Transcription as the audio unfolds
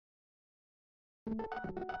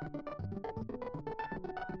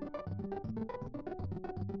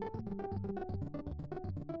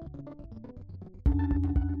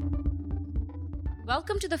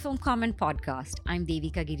Welcome to the Film Comment Podcast. I'm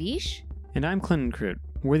Devika Girish. And I'm Clinton Crute.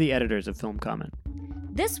 We're the editors of Film Comment.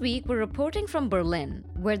 This week, we're reporting from Berlin,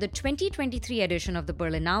 where the 2023 edition of the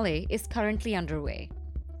Berlinale is currently underway.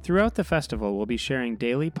 Throughout the festival, we'll be sharing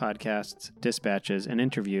daily podcasts, dispatches, and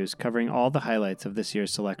interviews covering all the highlights of this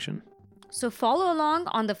year's selection. So follow along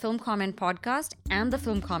on the Film Comment Podcast and the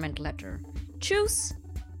Film Comment Letter. Tschüss!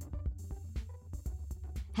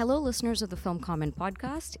 Hello, listeners of the Film Comment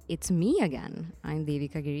Podcast. It's me again. I'm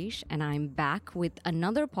Devika Girish, and I'm back with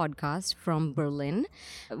another podcast from Berlin.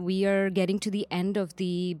 We are getting to the end of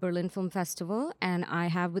the Berlin Film Festival, and I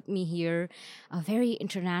have with me here a very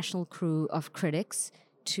international crew of critics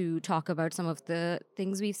to talk about some of the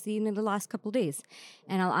things we've seen in the last couple of days.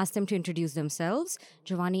 And I'll ask them to introduce themselves.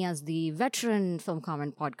 Giovanni, as the veteran Film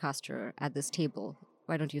Comment podcaster at this table,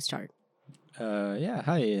 why don't you start?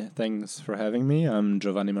 Hi. Thanks for having me. I'm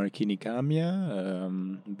Giovanni Marchini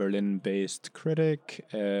Camia, Berlin-based critic,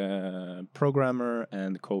 programmer,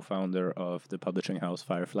 and co-founder of the publishing house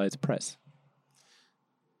Fireflies Press.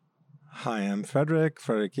 Hi, I'm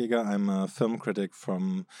Frédéric Jaeger. I'm a film critic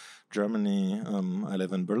from Germany. I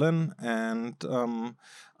live in Berlin, and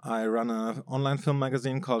I run an online film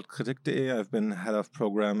magazine called Kritik.de. I've been head of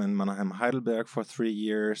program in Mannheim, Heidelberg for 3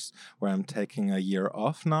 years, where I'm taking a year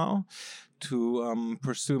off now to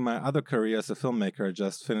pursue my other career as a filmmaker. I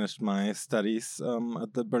just finished my studies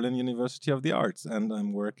at the Berlin University of the Arts, and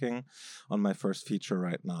I'm working on my first feature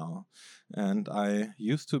right now. And I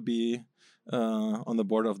used to be on the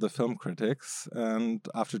board of the Film Critics, and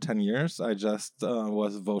after 10 years I just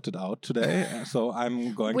was voted out today, so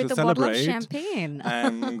I'm going With to a celebrate. bottle of champagne.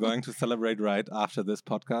 I'm going to celebrate right after this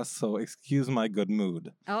podcast, so excuse my good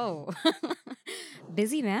mood. Oh,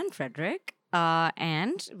 busy man, Frédéric.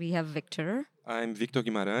 And we have Victor. I'm Victor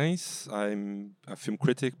Guimarães. I'm a film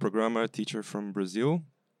critic, programmer, teacher from Brazil.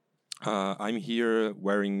 I'm here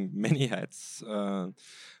wearing many hats.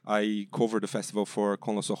 I cover the festival for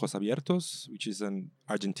Con los Ojos Abiertos, which is an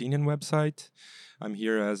Argentinian website. I'm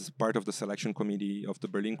here as part of the selection committee of the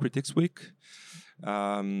Berlin Critics Week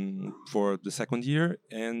for the second year,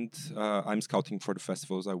 and I'm scouting for the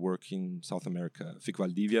festivals. I work in South America, FIC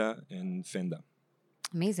Valdivia and Fenda.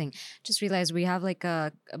 Amazing. Just realized we have like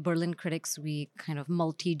a Berlin Critics Week kind of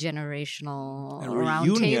multi-generational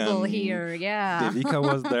round table here. Yeah. Devika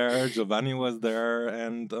was there, Giovanni was there,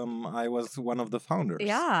 and I was one of the founders.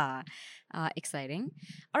 Yeah. Exciting.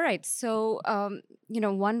 All right. So,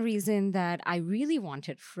 one reason that I really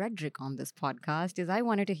wanted Frédéric on this podcast is I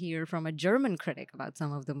wanted to hear from a German critic about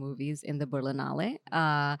some of the movies in the Berlinale.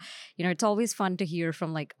 It's always fun to hear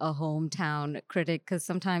from like a hometown critic, because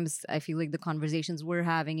sometimes I feel like the conversations we're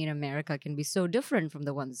having in America can be so different from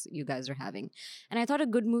the ones you guys are having. And I thought a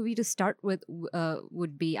good movie to start with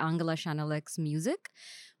would be Angela Schanelek's Music,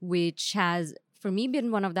 which has, for me, been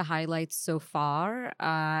one of the highlights so far.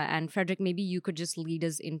 And Frédéric, maybe you could just lead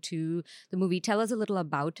us into the movie. Tell us a little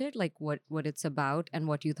about it, like what it's about and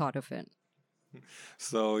what you thought of it.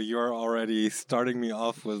 So you're already starting me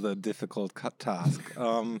off with a difficult task.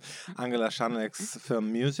 Angela Schanelek's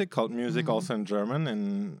film Music, called Music also in German,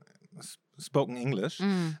 in spoken English.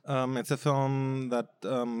 It's a film that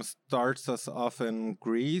starts us off in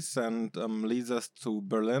Greece and leads us to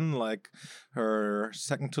Berlin, like her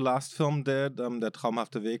second to last film did, Der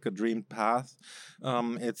traumhafte Weg, A Dreamed Path.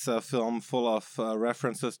 It's a film full of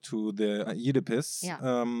references to the Oedipus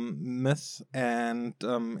myth, and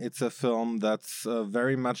it's a film that's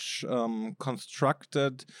very much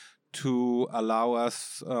constructed to allow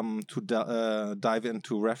us to dive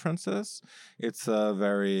into references. It's a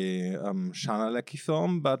very Schanelek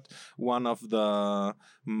film, but one of the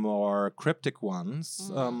more cryptic ones.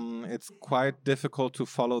 It's quite difficult to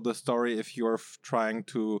follow the story if you're trying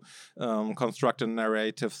to construct a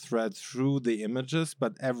narrative thread through the images,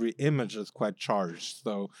 but every image is quite charged.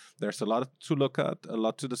 So there's a lot to look at, a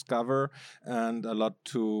lot to discover, and a lot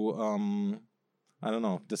to,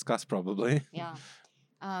 discuss probably. Yeah.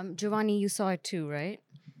 Giovanni, you saw it too, right?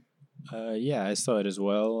 I saw it as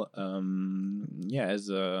well. As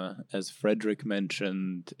Frédéric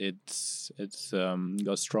mentioned, it's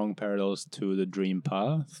got strong parallels to The Dream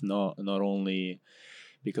Path. Not only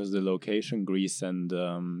because the location, Greece and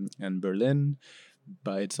Berlin,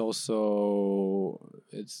 but it has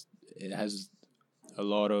a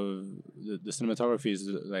lot of the cinematography is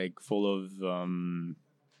like full of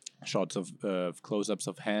shots of close-ups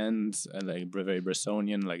of hands, and like very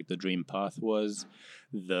Bressonian, like The Dream Path was.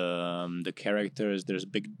 The characters, there's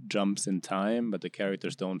big jumps in time, but the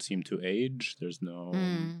characters don't seem to age. There's no,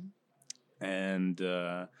 and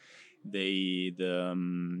the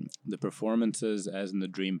performances, as in The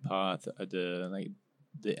Dream Path,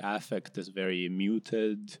 the affect is very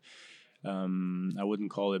muted. I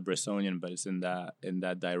wouldn't call it Bressonian, but it's in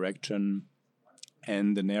that direction.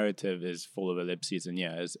 And the narrative is full of ellipses, and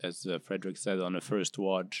yeah, as Frédéric said on the first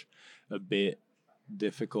watch, a bit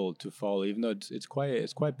difficult to follow, even though it's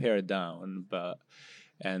quite pared down. But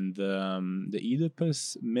and the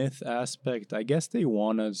Oedipus myth aspect, I guess they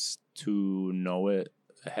want us to know it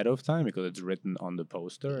ahead of time because it's written on the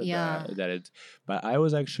poster. Yeah. That it. But I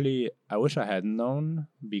wish I hadn't known,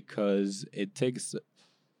 because it takes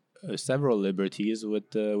several liberties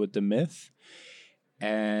with the myth.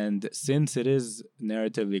 And since it is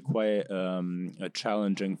narratively quite a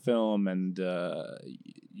challenging film, and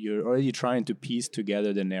you're already trying to piece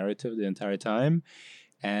together the narrative the entire time,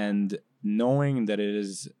 and knowing that it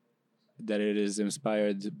is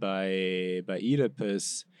inspired by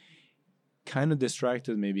Oedipus, kind of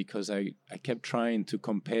distracted me, because I kept trying to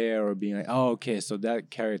compare, or being like, oh, okay, so that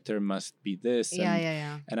character must be this.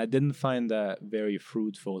 Yeah. And I didn't find that very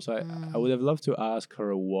fruitful. So I would have loved to ask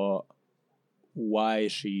her why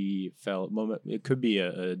she felt. It could be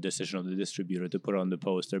a decision of the distributor to put on the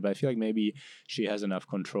poster, but I feel like maybe she has enough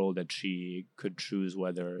control that she could choose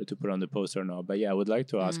whether to put on the poster or not. But yeah, I would like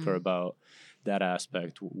to ask her about that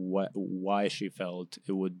aspect, why she felt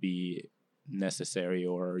it would be necessary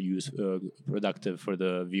or productive for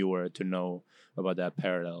the viewer to know about that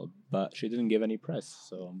parallel. But she didn't give any press,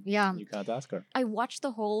 so Yeah. you can't ask her. I watched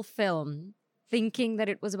the whole film thinking that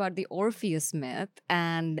it was about the Orpheus myth,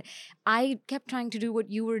 and I kept trying to do what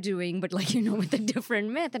you were doing, but with a different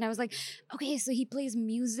myth. And I was like, okay, so he plays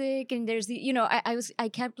music, and there's I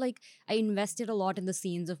invested a lot in the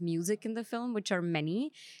scenes of music in the film, which are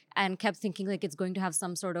many, and kept thinking it's going to have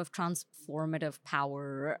some sort of transformative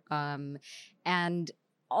power, and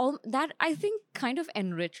all that, I think, kind of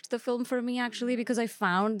enriched the film for me, actually, because I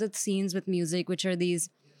found that scenes with music, which are these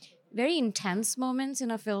very intense moments in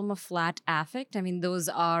a film of flat affect. I mean, those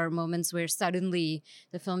are moments where suddenly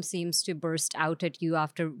the film seems to burst out at you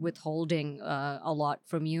after withholding a lot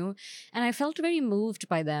from you. And I felt very moved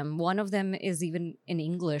by them. One of them is even in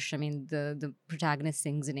English. I mean, the protagonist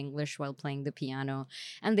sings in English while playing the piano.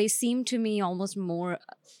 And they seem to me almost more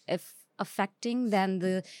affecting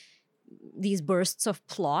than these bursts of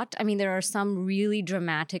plot. I mean, there are some really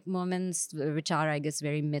dramatic moments, which are, I guess,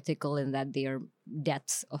 very mythical in that they are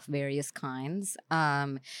deaths of various kinds,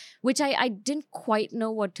 which I didn't quite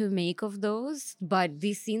know what to make of those. But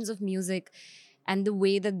these scenes of music and the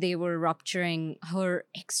way that they were rupturing her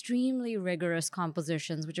extremely rigorous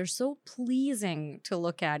compositions, which are so pleasing to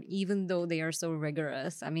look at, even though they are so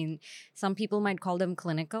rigorous. I mean, some people might call them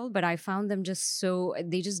clinical, but I found them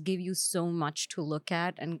they just give you so much to look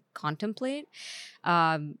at and contemplate.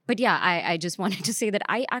 But yeah, I just wanted to say that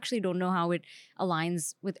I actually don't know how it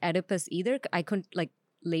aligns with Oedipus either. I couldn't,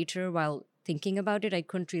 later while thinking about it, I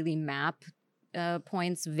couldn't really map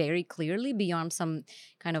points very clearly beyond some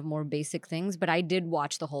kind of more basic things, but I did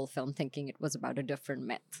watch the whole film thinking it was about a different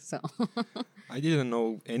myth. So I didn't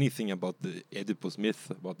know anything about the Oedipus myth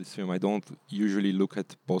about this film. I don't usually look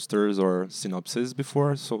at posters or synopses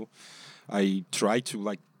before, so I try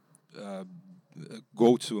to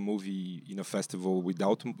go to a movie in a festival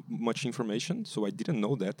without much information, so I didn't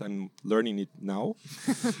know that. I'm learning it now.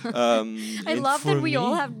 I love that we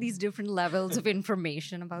all have these different levels of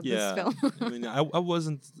information about this film. I mean, I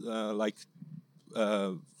wasn't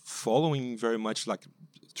following very much,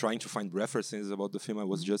 trying to find references about the film. I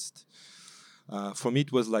was just for me,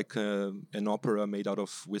 it was like an opera made out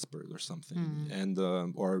of whispers or something, and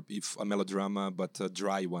or if a melodrama, but a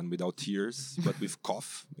dry one without tears, but with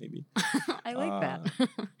cough, maybe. I like that.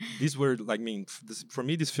 These were for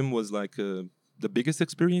me, this film was the biggest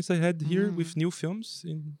experience I had here with new films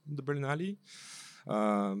in the Berlinale.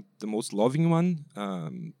 The most loving one.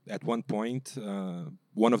 At one point,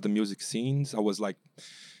 one of the music scenes, I was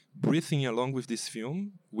breathing along with this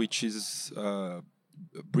film, which is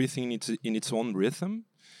breathing in its own rhythm,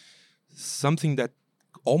 something that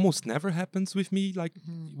almost never happens with me,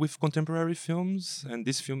 with contemporary films. And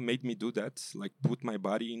this film made me do that, put my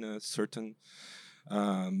body in a certain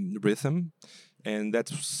rhythm. And at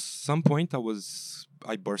some point,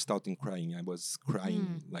 I burst out in crying. I was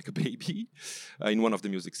crying like a baby in one of the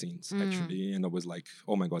music scenes, actually. And I was like,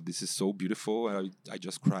 oh my God, this is so beautiful. I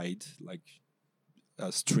just cried,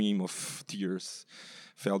 a stream of tears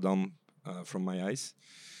fell down from my eyes.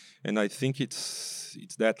 and I think it's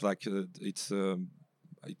that like it's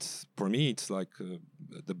for me it's like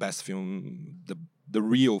the best film, the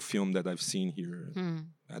real film that I've seen here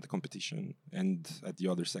at the competition and at the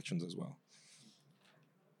other sections as well.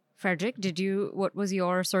 Frédéric, what was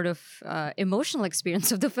your sort of emotional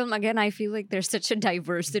experience of the film? Again, I feel like there's such a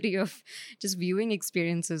diversity of just viewing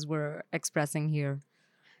experiences we're expressing here.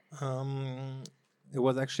 It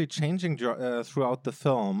was actually changing throughout the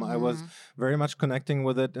film. I was very much connecting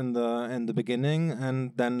with it in the beginning,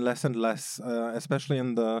 and then less and less. Especially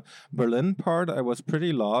in the Berlin part, I was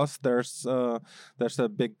pretty lost. There's a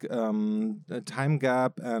big time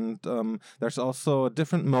gap, and there's also a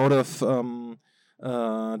different mode of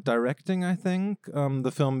directing. I think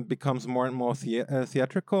the film becomes more and more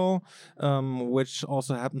theatrical, which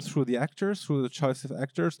also happens through the actors, through the choice of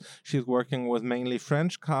actors. She's working with mainly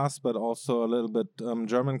French cast, but also a little bit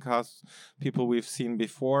German cast, people we've seen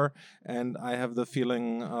before. And I have the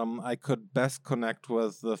feeling I could best connect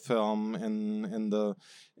with the film in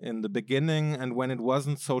the beginning and when it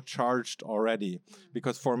wasn't so charged already.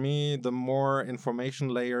 Because for me, the more information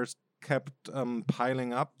layers kept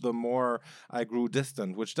piling up, the more I grew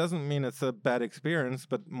distant, which doesn't mean it's a bad experience,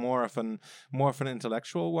 but more of an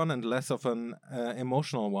intellectual one and less of an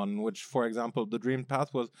emotional one, which, for example, The Dream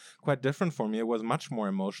Path was quite different for me. It was much more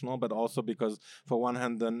emotional, but also because, for one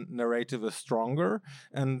hand, the narrative is stronger,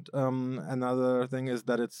 and another thing is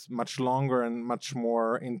that it's much longer and much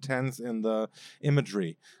more intense in the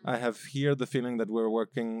imagery. I have here the feeling that we're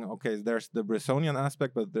working, there's the Bressonian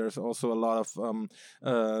aspect, but there's also a lot of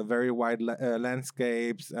very wide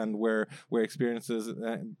landscapes, and we're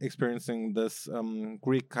experiencing this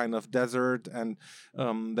Greek kind of desert, and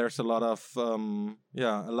there's a lot of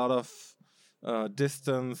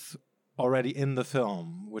distance already in the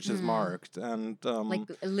film, which is marked, and like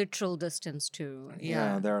a literal distance too.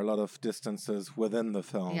 Yeah, there are a lot of distances within the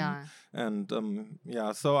film. Yeah, and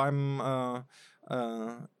so I'm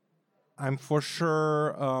for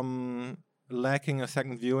sure lacking a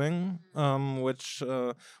second viewing, which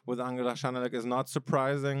with Angela Schanelek is not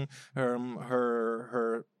surprising.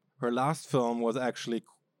 Her last film was actually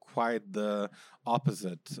quite the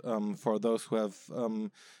opposite. For those who have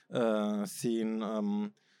seen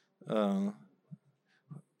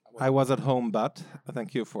I Was at Home, but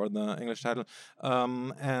thank you for the English title.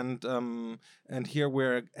 And here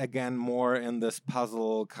we're again more in this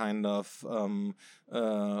puzzle kind of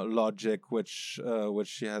logic, which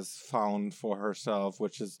she has found for herself,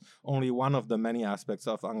 which is only one of the many aspects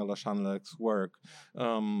of Angela Schanelek's work,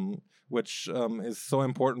 which is so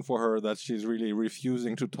important for her that she's really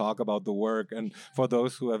refusing to talk about the work. And for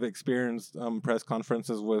those who have experienced press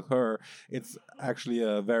conferences with her, it's actually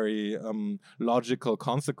a very logical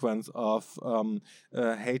consequence of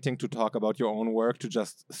hating to talk about your own work, to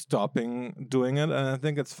just stopping doing it. And I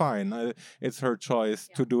think it's fine. It's her choice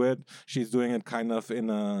to do it. She's doing it kind of in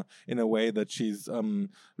a way that she's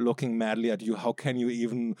looking madly at you. How can you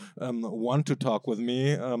even want to talk with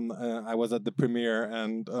me? I was at the premiere,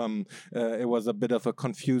 and it was a bit of a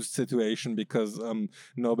confused situation because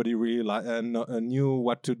nobody really knew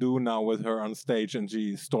what to do now with her on stage, and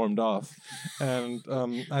she stormed off. And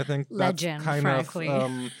I think legend, that's kind frankly.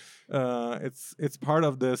 of it's part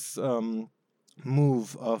of this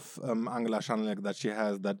move of Angela Schanelek that she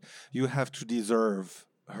has, that you have to deserve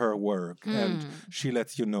her work, and she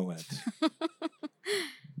lets you know it.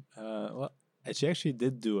 Well, she actually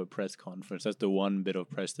did do a press conference. That's the one bit of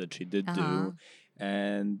press that she did do.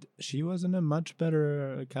 And she was in a much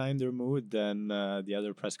better, kinder mood than the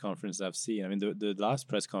other press conferences I've seen. I mean, the last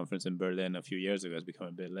press conference in Berlin a few years ago has become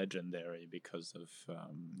a bit legendary because of,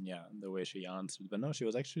 the way she answered. But no, she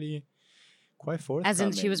was actually quite forthcoming. As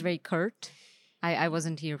in, she was very curt? I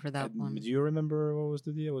wasn't here for that one. Do you remember what was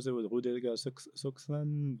the deal? Was it with Rudiger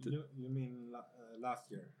Suchsland? You mean last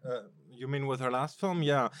year? You mean with her last film?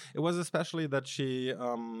 Yeah, it was especially that she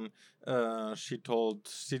told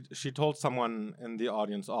someone in the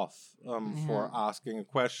audience off for asking a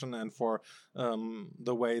question and for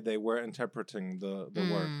the way they were interpreting the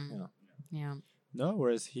work. Yeah. No,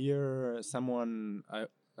 whereas here, someone I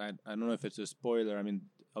don't know if it's a spoiler. I mean,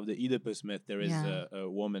 of the Oedipus myth, there is a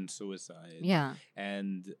woman suicide. Yeah.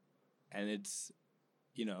 And it's,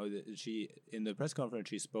 she, in the press conference,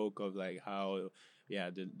 she spoke of like how,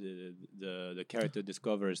 the character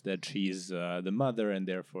discovers that she's the mother, and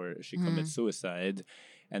therefore she commits suicide.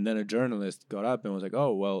 And then a journalist got up and was like,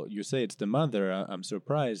 "Oh, well, you say it's the mother. I'm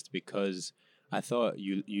surprised because I thought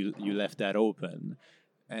you left that open."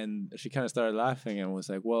 And she kind of started laughing and was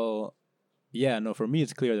like, "Well, yeah, no, for me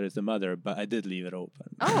it's clear that it's the mother, but I did leave it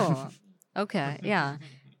open." Oh, okay, yeah.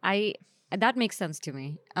 That makes sense to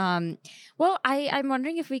me. Well, I'm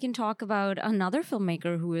wondering if we can talk about another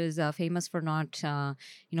filmmaker who is famous for not,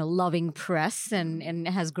 loving press and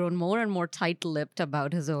has grown more and more tight-lipped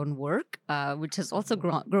about his own work, which has also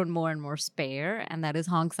grown more and more spare, and that is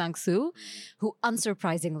Hong Sang-soo, who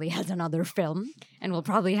unsurprisingly has another film and will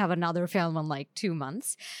probably have another film in like 2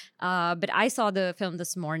 months. But I saw the film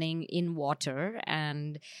this morning in water,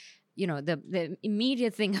 and the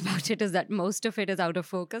immediate thing about it is that most of it is out of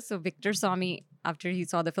focus. So Victor saw me after he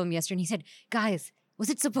saw the film yesterday, and he said, "Guys, was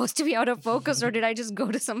it supposed to be out of focus, or did I just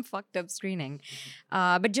go to some fucked up screening?"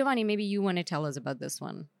 But Giovanni, maybe you want to tell us about this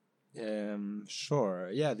one. Sure.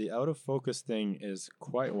 Yeah, the out of focus thing is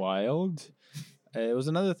quite wild. It was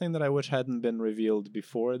another thing that I wish hadn't been revealed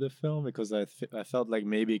before the film, because I felt like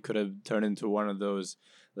maybe it could have turned into one of those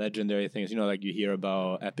legendary things, like you hear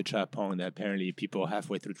about Epichapong, that apparently people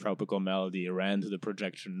halfway through Tropical Melody ran to the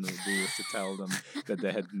projection booth to tell them that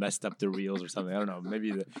they had messed up the reels or something. I don't know.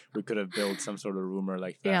 Maybe we could have built some sort of rumor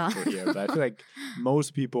like that for here. But I feel like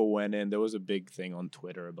most people went in. There was a big thing on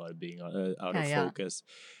Twitter about it being out of focus.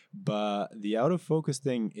 But the out of focus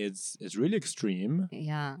thing is really extreme.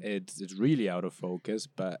 Yeah. It's really out of focus,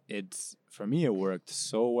 but for me it worked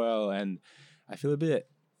so well, and I feel a bit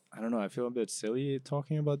silly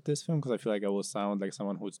talking about this film because I feel like I will sound like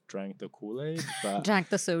someone who's drank the Kool-Aid, but drank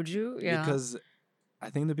the soju, yeah. Because I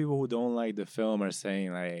think the people who don't like the film are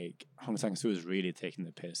saying like Hong Sang-soo is really taking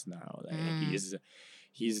the piss now. Like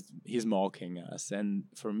he's mocking us, and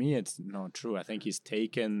for me it's not true. I think he's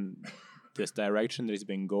taken this direction that he's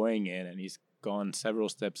been going in, and he's gone several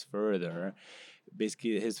steps further.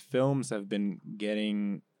 Basically, his films have been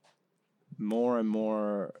getting more and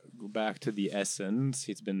more back to the essence.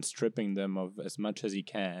 He's been stripping them of as much as he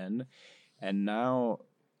can, and now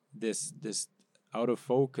this out of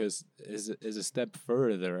focus is a step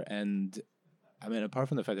further. And I mean, apart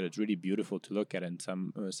from the fact that it's really beautiful to look at in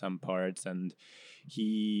some parts, and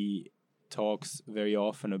he talks very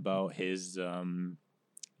often about his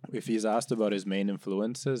if he's asked about his main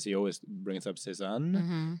influences, he always brings up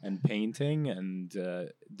Cézanne and painting, and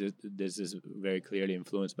this is very clearly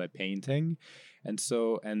influenced by painting, and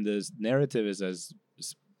the narrative is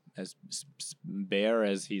as bare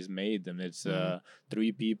as he's made them. It's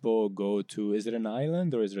 3 people go to, is it an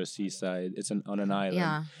island or is it a seaside? It's on an island.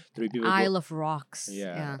 Yeah. 3 people Isle of Rocks.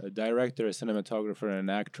 Yeah. A director, a cinematographer, and an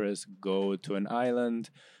actress go to an island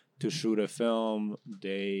to shoot a film.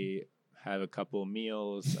 They have a couple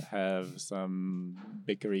meals, have some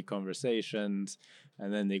bickery conversations,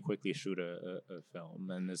 and then they quickly shoot a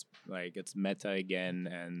film. And it's meta again.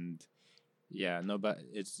 And but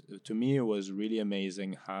to me, it was really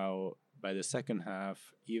amazing how by the second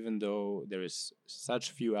half, even though there is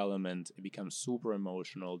such few elements, it becomes super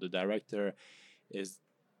emotional. The director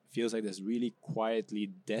feels like this really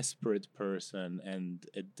quietly desperate person, and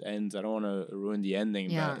it ends, I don't want to ruin the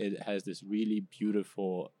ending, but it has this really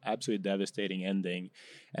beautiful, absolutely devastating ending.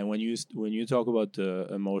 And when you talk about the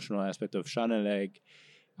emotional aspect of Chanelec,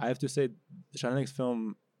 I have to say Chanelec's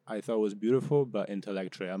film I thought was beautiful, but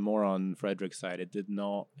intellectually I'm more on Frédéric's side. It did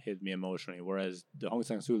not hit me emotionally, whereas the Hong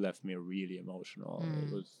Sang-soo left me really emotional.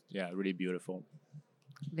 It was really beautiful.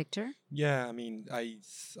 Victor? Yeah, I mean,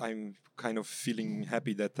 I'm kind of feeling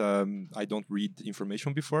happy that I don't read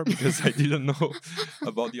information before, because I didn't know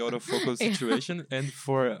about the autofocus situation. And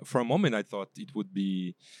for a moment, I thought it could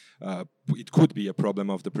be a problem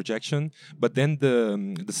of the projection. But then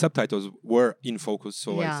the subtitles were in focus,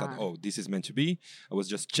 so I thought, oh, this is meant to be. I was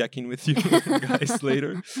just checking with you guys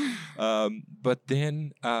later. But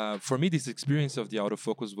then for me, this experience of the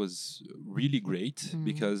autofocus was really great,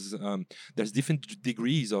 because there's different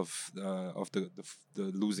degrees of the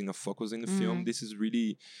losing of focus in the film. This is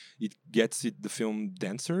really, it gets the film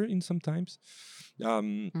denser in sometimes.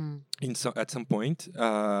 At some point,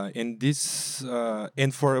 and this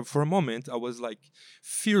and for a moment I was like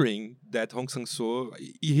fearing that Hong Sang-soo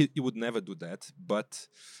he would never do that, but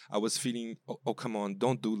I was feeling, oh come on,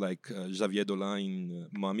 don't do like Javier Dolan in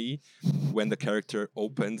Mummy, when the character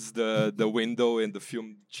opens the window and the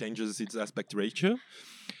film changes its aspect ratio.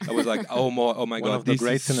 I was like, oh my One god, of the this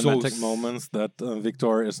great is cinematic moments that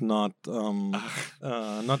Victor is not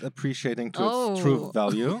appreciating to its true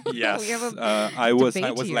value. Yes, I was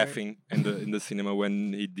laughing in the cinema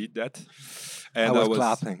when he did that, and I was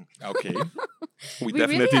clapping. Okay, we really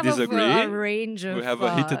definitely have disagree. A range of, we have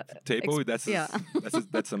a heated table.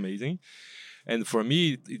 That's amazing. And for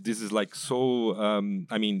me, this is like so.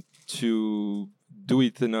 I mean, to do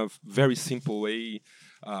it in a very simple way.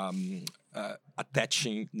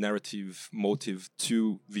 attaching narrative motive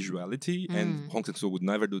to visuality, and Hong Sang-soo would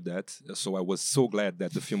never do that. So I was so glad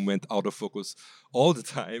that the film went out of focus all the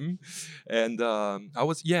time. And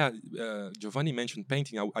Giovanni mentioned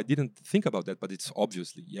painting. I didn't think about that, but it's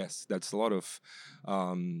obviously, yes, that's a lot of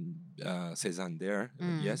Cézanne there.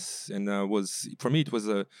 Yes, and for me, it was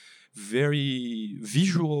a very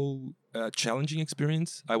visual, challenging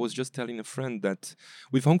experience. I was just telling a friend that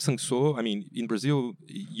with Hong Sang-soo, I mean, in Brazil,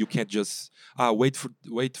 you can't just wait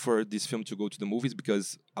for this film to go to the movies,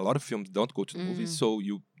 because a lot of films don't go to the movies. So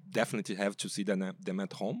you definitely have to see them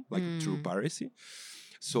at home, like through piracy.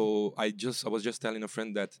 So I was just telling a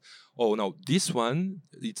friend that, oh no, this one,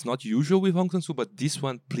 it's not usual with Hong Sang-soo, but this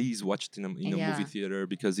one, please watch it in a movie theater,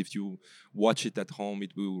 because if you watch it at home,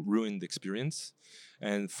 it will ruin the experience.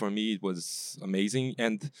 And for me, it was amazing.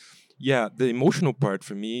 And yeah, the emotional part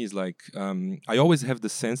for me is like, I always have the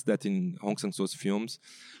sense that in Hong Sang-soo's films,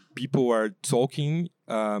 people are talking,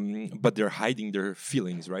 but they're hiding their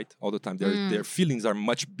feelings, right? All the time. Their feelings are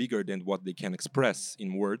much bigger than what they can express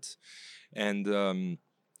in words. And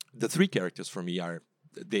the three characters for me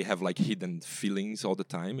they have like hidden feelings all the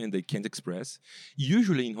time, and they can't express.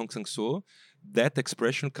 Usually in Hong Sang-soo, that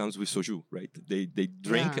expression comes with soju, right? They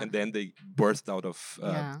drink and then they burst out of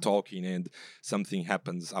talking, and something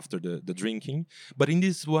happens after the drinking. But in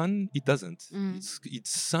this one, it doesn't.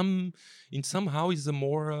 Somehow is a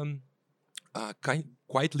more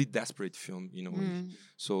quietly desperate film in a way.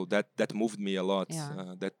 So that moved me a lot.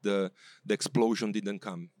 That the explosion didn't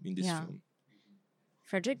come in this film.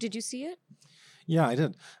 Frédéric, did you see it? Yeah, I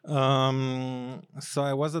did. So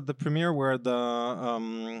I was at the premiere where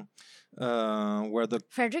the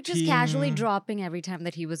Frédéric just casually dropping every time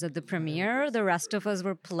that he was at the premiere. The rest of us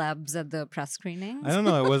were plebs at the press screenings. I don't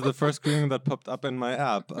know. It was the first screening that popped up in my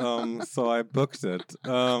app, so I booked it.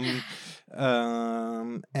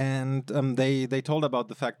 They told about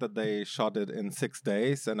the fact that they shot it in 6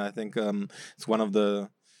 days, and I think it's one of the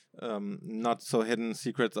not so hidden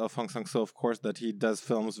secrets of Hong Sang-soo, of course, that he does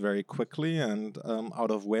films very quickly and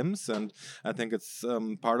out of whims. And I think it's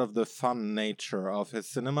part of the fun nature of his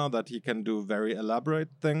cinema that he can do very elaborate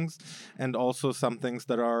things, and also some things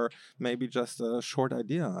that are maybe just a short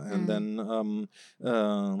idea, and then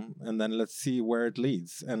let's see where it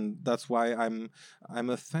leads. And that's why I'm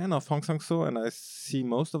a fan of Hong Sang-soo, and I see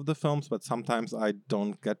most of the films, but sometimes I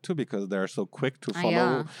don't get to, because they're so quick to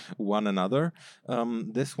follow one another.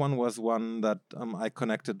 This one was one that I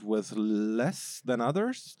connected with less than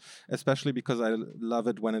others, especially because I love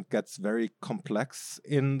it when it gets very complex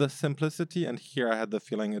in the simplicity. And here I had the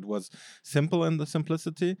feeling it was simple in the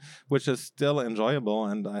simplicity, which is still enjoyable,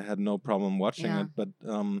 and I had no problem watching it. But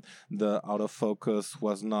the out of focus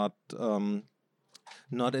was not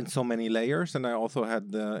in so many layers, and I also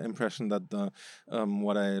had the impression that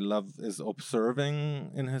what I love is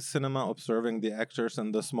observing in his cinema, observing the actors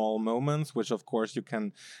and the small moments, which of course you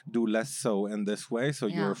can do less so in this way. So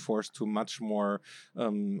you're forced to much more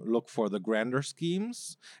look for the grander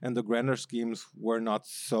schemes, and the grander schemes were not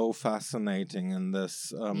so fascinating in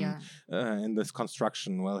this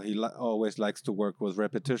construction. Well, he always likes to work with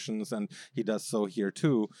repetitions, and he does so here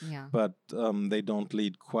too. But they don't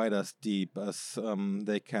lead quite as deep as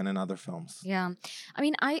they can in other films. Yeah. I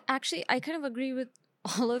mean, I kind of agree with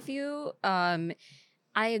all of you. I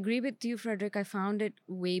agree with you, Frédéric. I found it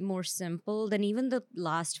way more simple than even the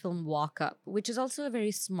last film, Walk Up, which is also a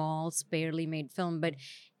very small, sparely made film, but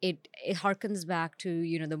it harkens back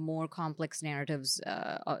to, the more complex narratives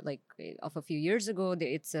like of a few years ago.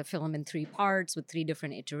 It's a film in 3 parts with 3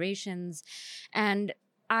 different iterations. And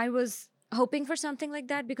I was hoping for something like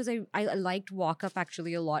that, because I liked Walk Up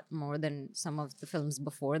actually a lot more than some of the films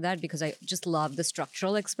before that, because I just love the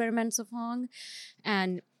structural experiments of Hong.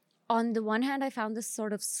 And on the one hand, I found this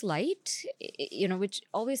sort of slight, which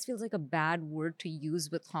always feels like a bad word to use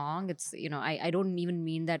with Hong. It's, I don't even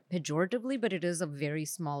mean that pejoratively, but it is a very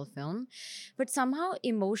small film. But somehow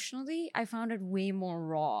emotionally, I found it way more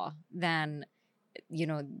raw than,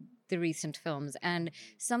 the recent films. And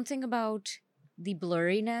something about the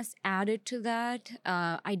blurriness added to that.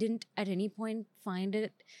 I didn't at any point find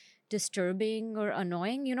it disturbing or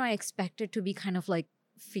annoying. I expected to be kind of like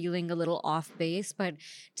feeling a little off base, but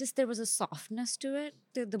just there was a softness to it.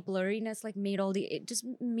 The blurriness like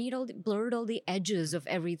blurred all the edges of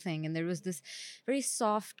everything, and there was this very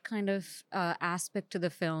soft kind of aspect to the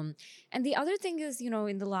film. And the other thing is,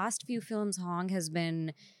 in the last few films, Hong has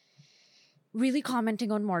been really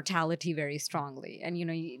commenting on mortality very strongly. And,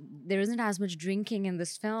 there isn't as much drinking in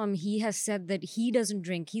this film. He has said that he doesn't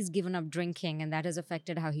drink. He's given up drinking, and that has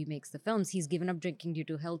affected how he makes the films. He's given up drinking due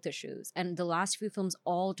to health issues. And the last few films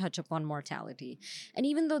all touch upon mortality. And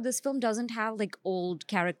even though this film doesn't have like old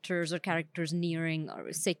characters or characters nearing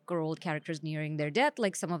or sick or old characters nearing their death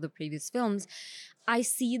like some of the previous films, I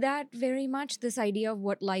see that very much, this idea of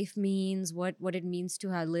what life means, what it means to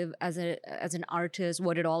live as an artist,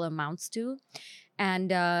 what it all amounts to.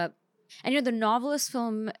 And the Novelist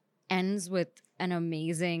film ends with an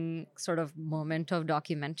amazing sort of moment of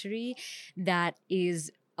documentary that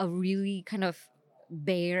is a really kind of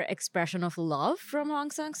bare expression of love from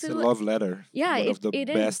Aung San Suu Kyi. It's a love letter. Yeah, one of the it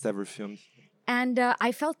best is. ever filmed. And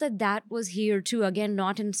I felt that was here too. Again,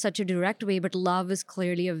 not in such a direct way, but love is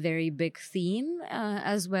clearly a very big theme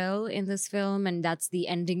as well in this film. And that's the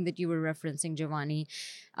ending that you were referencing, Giovanni.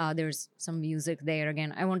 There's some music there.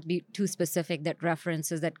 Again, I won't be too specific, that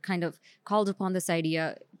references that kind of called upon this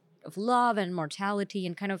idea of love and mortality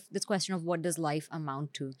and kind of this question of what does life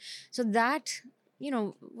amount to. So that,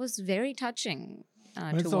 was very touching.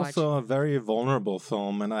 It's also a very vulnerable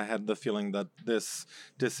film, and I had the feeling that this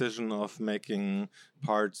decision of making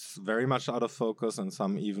parts very much out of focus and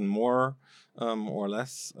some even more or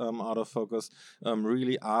less out of focus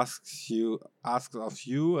really asks of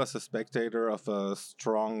you as a spectator of a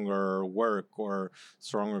stronger work or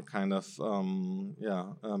stronger kind of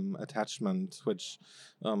attachment, which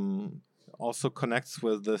also connects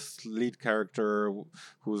with this lead character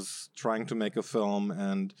who's trying to make a film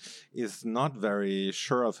and is not very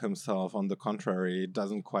sure of himself. On the contrary,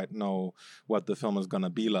 doesn't quite know what the film is going to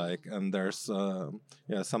be like. And there's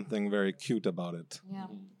something very cute about it. Yeah.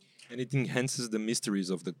 And it enhances the mysteries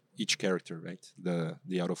of each character, right? The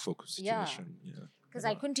out of focus situation. Yeah. Because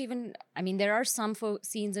I couldn't even, there are some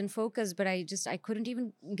scenes in focus, but I couldn't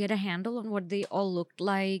even get a handle on what they all looked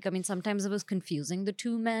like. Sometimes it was confusing, the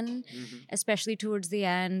two men, especially towards the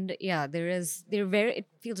end. Yeah, it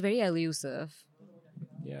feels very elusive.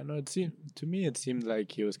 Yeah, no, to me it seemed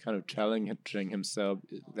like he was kind of challenging himself.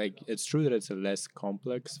 Like, it's true that it's a less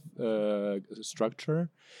complex structure,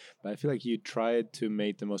 but I feel like he tried to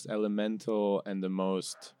make the most elemental and the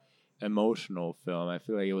most emotional film. I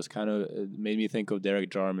feel like it made me think of Derek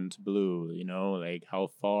Jarman's Blue, like how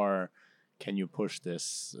far can you push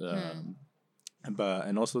this?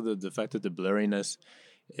 And also the fact that the blurriness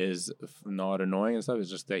is not annoying and stuff. It's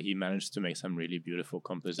just that he managed to make some really beautiful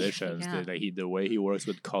compositions. Yeah. The way he works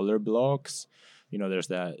with color blocks.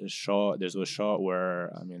 There's a shot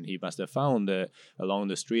where, he must have found that along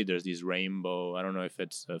the street there's these rainbow, I don't know if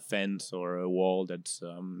it's a fence or a wall that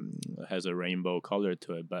has a rainbow color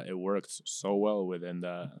to it, but it works so well within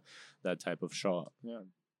that type of shot. Yeah.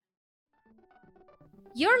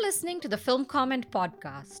 You're listening to the Film Comment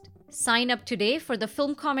Podcast. Sign up today for the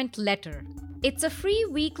Film Comment Letter. It's a free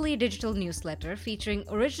weekly digital newsletter featuring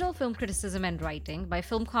original film criticism and writing by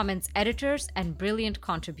Film Comment's editors and brilliant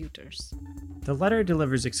contributors. The letter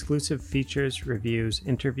delivers exclusive features, reviews,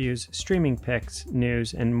 interviews, streaming picks,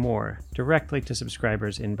 news, and more directly to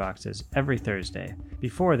subscribers' inboxes every Thursday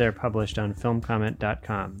before they're published on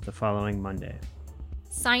filmcomment.com the following Monday.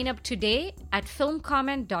 Sign up today at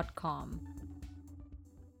filmcomment.com.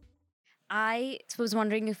 I was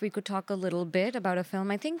wondering if we could talk a little bit about a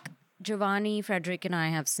film I think Giovanni, Frédéric, and I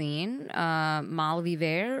have seen, Mal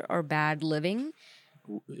Vivre or Bad Living.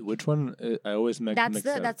 Which one? I always mix up.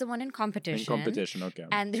 That's the one in competition. In competition, okay.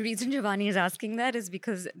 And the reason Giovanni is asking that is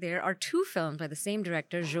because there are two films by the same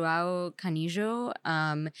director, João Canijo,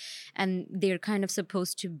 and they're kind of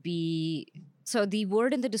supposed to be. So the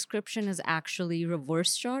word in the description is actually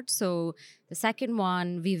reverse shot. So the second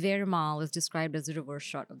one, Viver Mal, is described as a reverse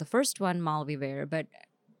shot of the first one, Mal Viver. But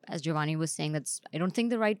as Giovanni was saying, that's, I don't think,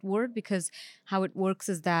 the right word, because how it works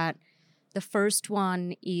is that the first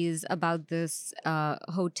one is about this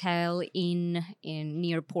hotel in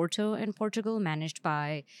near Porto in Portugal, managed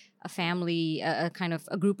by a family, a kind of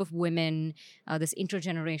a group of women, this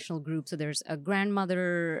intergenerational group. So there's a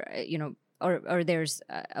grandmother, or there's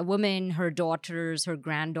a woman, her daughters, her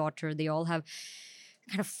granddaughter. They all have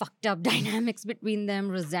kind of fucked up dynamics between them,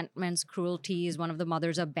 resentments, cruelties. One of the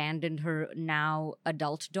mothers abandoned her now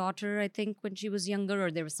adult daughter, I think, when she was younger,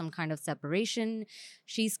 or there was some kind of separation.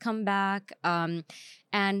 She's come back.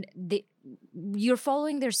 And you're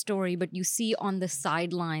following their story, but you see on the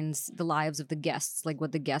sidelines the lives of the guests, like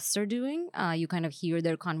what the guests are doing. You kind of hear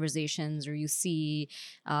their conversations, or you see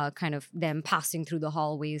kind of them passing through the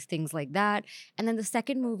hallways, things like that. And then the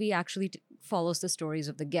second movie actually follows the stories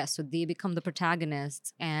of the guests. So they become the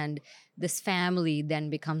protagonists, and this family then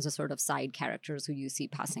becomes a sort of side characters who you see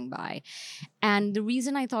passing by. And the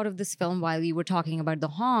reason I thought of this film while you were talking about the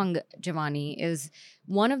Hong, Giovanni, is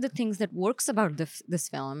one of the things that works about this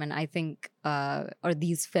film, and I think, or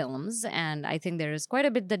these films, and I think there is quite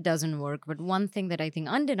a bit that doesn't work, but one thing that I think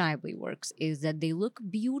undeniably works is that they look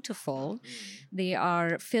beautiful. They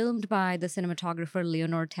are filmed by the cinematographer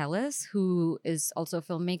Leonor Teles, who is also a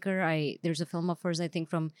filmmaker. There's a film of hers, I think,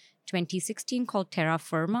 from 2016 called Terra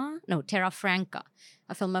Franca,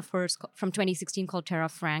 a film of hers from 2016 called Terra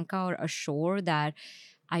Franca, or Ashore, that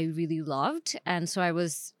I really loved. And so I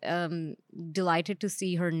was delighted to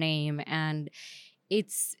see her name. And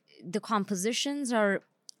the compositions are,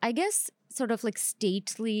 I guess, sort of like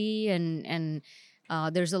stately, and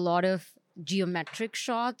there's a lot of geometric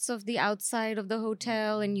shots of the outside of the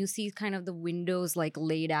hotel, and you see kind of the windows like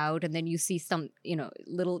laid out, and then you see some,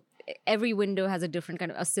 every window has a different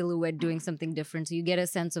kind of a silhouette doing something different. So you get a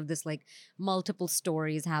sense of this like multiple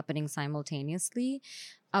stories happening simultaneously.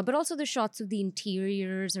 But also the shots of the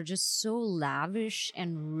interiors are just so lavish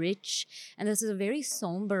and rich. And this is a very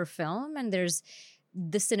somber film. And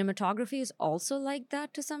the cinematography is also like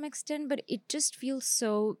that to some extent, but it just feels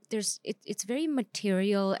so, it's very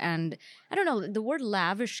material. And I don't know, the word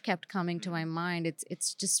lavish kept coming to my mind.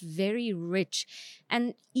 It's just very rich.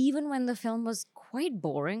 And even when the film was quite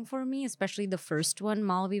boring for me, especially the first one,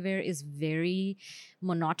 Malviver is very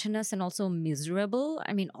monotonous and also miserable.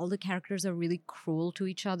 I mean, all the characters are really cruel to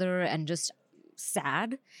each other and just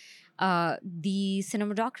sad. The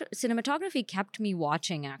cinematography kept me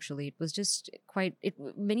watching, actually. It was just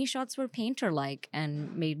many shots were painter-like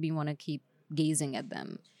and made me want to keep gazing at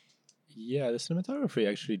them. Yeah, the cinematography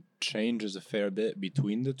actually changes a fair bit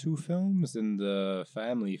between the two films. In the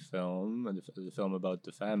family film, the film about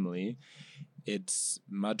the family, it's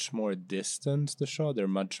much more distant, the shot. They're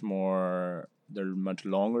much longer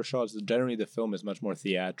shots. Generally, the film is much more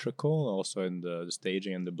theatrical, also in the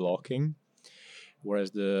staging and the blocking.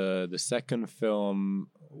 Whereas the second film,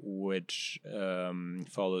 which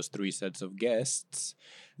follows 3 sets of guests,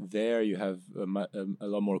 there you have a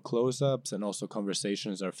lot more close-ups, and also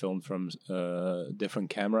conversations are filmed from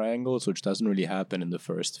different camera angles, which doesn't really happen in the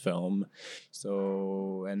first film.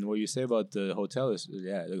 So, and what you say about the hotel is,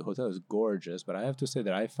 the hotel is gorgeous, but I have to say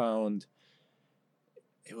that I found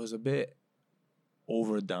it was a bit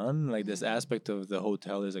overdone, like this aspect of the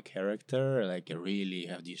hotel as a character. Like, you really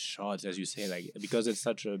have these shots, as you say, like, because it's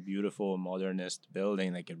such a beautiful modernist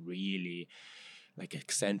building, like it really like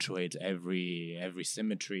accentuates every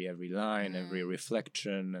symmetry, every line, every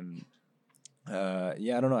reflection. And I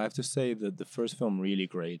don't know, I have to say that the first film really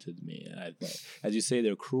grated me. As you say,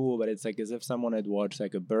 they're cruel, but it's like as if someone had watched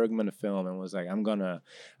like a Bergman film and was like, I'm gonna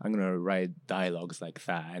write dialogues like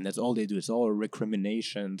that, and that's all they do. It's all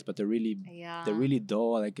recriminations, but they're really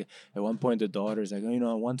dull. Like at one point the daughter's like,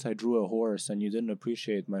 once I drew a horse and you didn't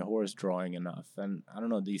appreciate my horse drawing enough. And I don't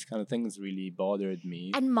know, these kind of things really bothered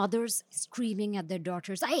me. And mothers screaming at their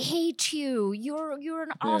daughters, I hate you, you're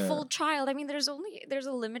an awful child. I mean, there's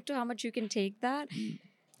a limit to how much you can take that.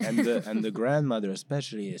 And the grandmother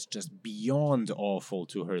especially is just beyond awful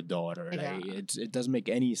to her daughter. Like, it doesn't make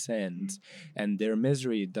any sense, and their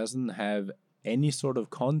misery doesn't have any sort of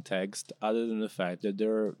context other than the fact that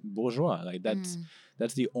they're bourgeois. Like that's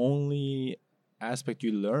the only aspect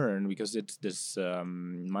you learn, because it's this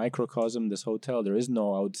microcosm, this hotel. There is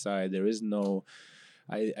no outside. There is no.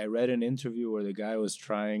 I read an interview where the guy was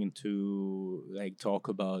trying to like talk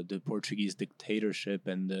about the Portuguese dictatorship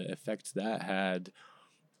and the effects that had,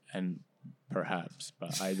 and perhaps,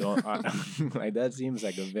 but I don't like that seems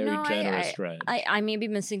like a very generous stretch. I may be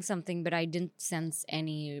missing something, but I didn't sense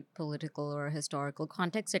any political or historical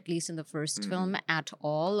context, at least in the first film, at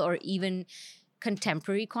all, or even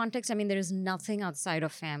contemporary context. I mean, there is nothing outside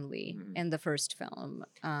of family in the first film.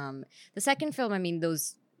 The second film, I mean,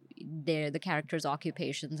 the characters'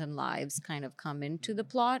 occupations and lives kind of come into the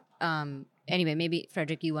plot. Anyway, maybe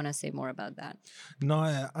Frédéric, you want to say more about that?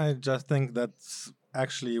 No, I just think that's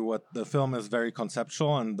actually what the film is, very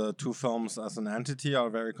conceptual, and the two films as an entity are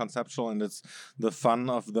very conceptual, and it's the fun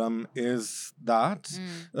of them is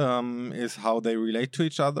how they relate to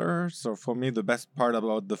each other. So for me, the best part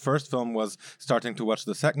about the first film was starting to watch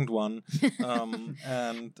the second one.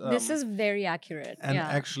 This is very accurate. And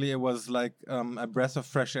actually it was like a breath of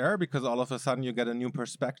fresh air, because all of a sudden you get a new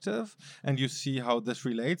perspective and you see how this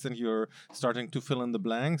relates, and you're starting to fill in the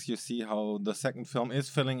blanks. You see how the second film is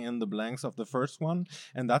filling in the blanks of the first one. around,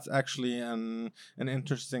 and that's actually an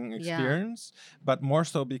interesting experience. But more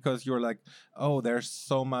so because you're like, oh, there's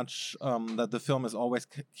so much that the film is always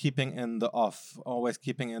keeping in the off, always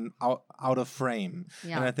keeping in out of frame.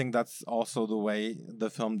 And I think that's also the way the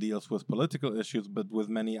film deals with political issues, but with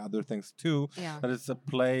many other things too. That it's a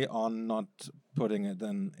play on not putting it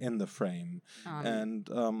in the frame. And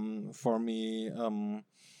for me,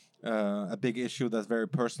 a big issue that's very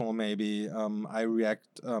personal, maybe, I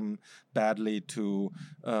react badly to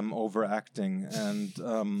overacting,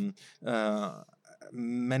 and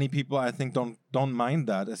many people, I think, don't mind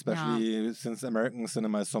that, especially since American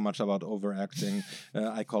cinema is so much about overacting.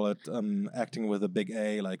 I call it acting with a big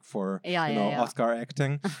A, like for Oscar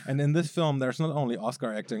acting. And in this film, there's not only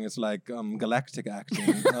Oscar acting; it's like galactic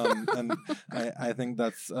acting. And I think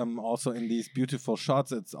that's also in these beautiful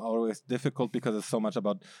shots. It's always difficult because it's so much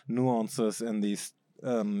about nuances in these.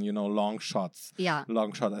 Long shots.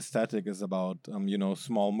 Long shot aesthetic is about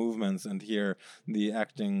small movements, and here the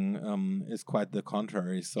acting is quite the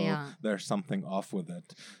contrary. So there's something off with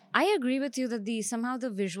it. I agree with you that somehow the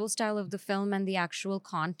visual style of the film and the actual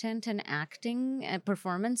content and acting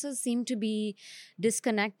performances seem to be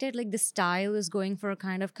disconnected. Like the style is going for a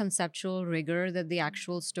kind of conceptual rigor that the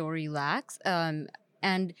actual story lacks.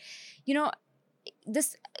 And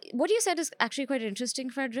this, what you said is actually quite interesting,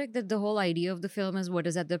 Frédéric, that the whole idea of the film is what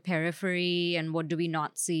is at the periphery and what do we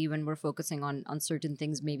not see when we're focusing on certain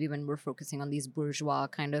things, maybe when we're focusing on these bourgeois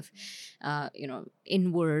kind of,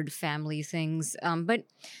 inward family things. But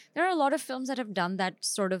there are a lot of films that have done that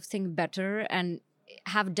sort of thing better and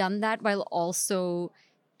have done that while also,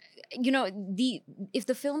 if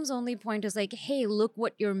the film's only point is like, hey, look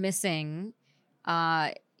what you're missing,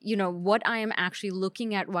 what I am actually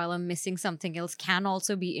looking at while I'm missing something else can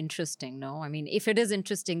also be interesting, no? I mean, if it is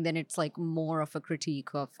interesting, then it's like more of a critique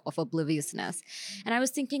of obliviousness. And I was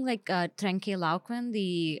thinking like Trenque Lauquen,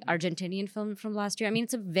 the Argentinian film from last year. I mean,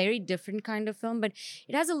 it's a very different kind of film, but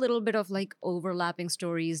it has a little bit of like overlapping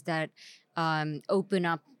stories that open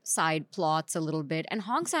up side plots a little bit. And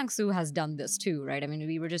Hong Sang-soo has done this too, right? I mean,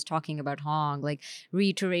 we were just talking about Hong, like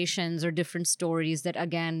reiterations or different stories that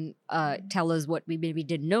again tell us what we maybe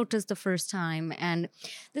didn't notice the first time. And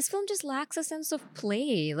this film just lacks a sense of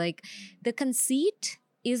play. Like the conceit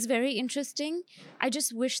is very interesting. I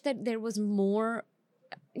just wish that there was more,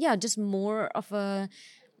 just more of a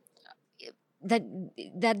that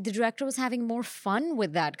the director was having more fun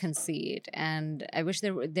with that conceit, and I wish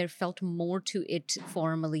there felt more to it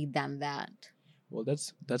formally than that. Well,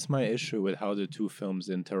 that's my issue with how the two films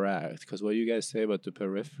interact, because what you guys say about the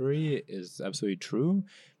periphery is absolutely true,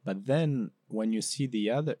 but then when you see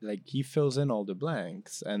the other, like he fills in all the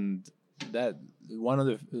blanks, and that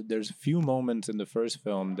there's a few moments in the first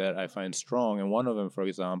film that I find strong, and one of them, for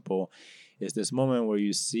example, is this moment where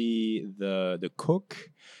you see the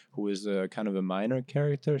cook, who is a kind of a minor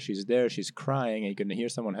character. She's there, she's crying, and you can hear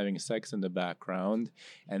someone having sex in the background.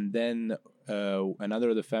 And then another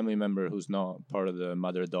of the family member who's not part of the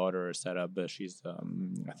mother-daughter setup, but she's,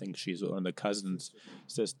 I think she's one of the cousin's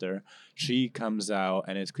sister. She comes out,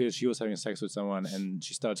 and it's clear she was having sex with someone, and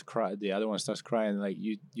she starts crying. The other one starts crying. Like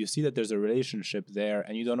you see that there's a relationship there,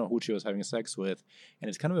 and you don't know who she was having sex with. And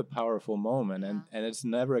it's kind of a powerful moment, and it's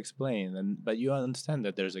never explained. But you understand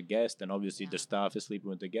that there's a guest, and obviously the staff is sleeping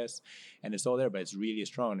with the guests, and it's all there, but it's really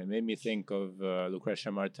strong. It made me think of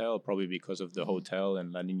Lucrecia Martel, probably because of the hotel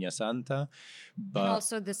and La Niña Santa. But and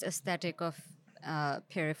also this aesthetic of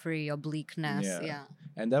periphery, obliqueness.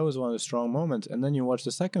 And that was one of the strong moments. And then you watch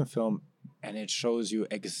the second film, and it shows you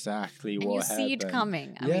exactly and what you happened. See it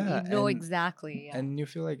coming. I mean, you know exactly. And you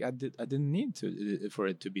feel like I didn't need for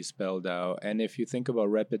it to be spelled out. And if you think about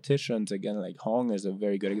repetitions, again, like Hong is a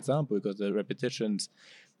very good example, because the repetitions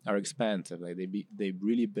are expansive. Like they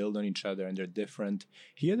really build on each other, and they're different.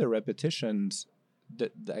 Here, the repetitions,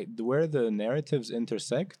 where the narratives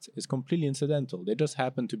intersect is completely incidental. They just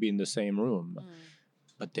happen to be in the same room,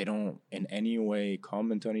 but they don't in any way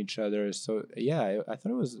comment on each other. So I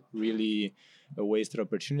thought it was really a wasted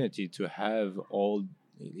opportunity to have all.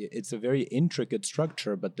 It's a very intricate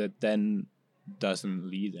structure, but that then doesn't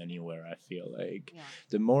lead anywhere. I feel like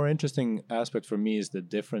the more interesting aspect for me is the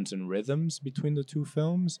difference in rhythms between the two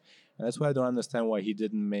films, and that's why I don't understand why he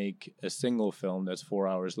didn't make a single film that's 4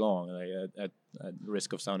 hours long. Like at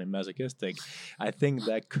risk of sounding masochistic, I think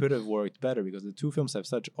that could have worked better, because the two films have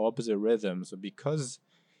such opposite rhythms. So because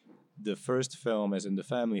the first film, as in the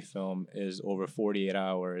family film, is over 48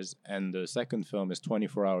 hours, and the second film is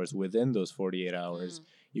 24 hours within those 48 hours,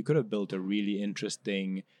 you could have built a really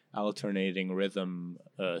interesting alternating rhythm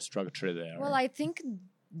structure there. Well, I think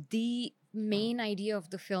the main idea of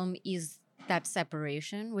the film is that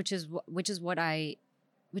separation, which is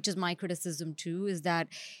my criticism too, is that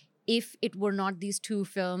if it were not these two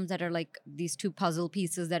films that are like these two puzzle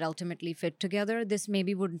pieces that ultimately fit together, this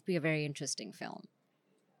maybe wouldn't be a very interesting film.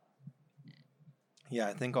 Yeah,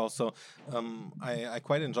 I think also I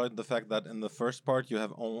quite enjoyed the fact that in the first part you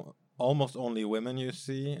have almost only women you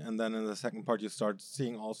see, and then in the second part you start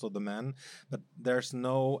seeing also the men, but there's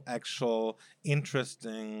no actual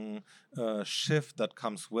interesting shift that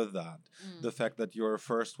comes with that. The fact that you're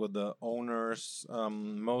first with the owners,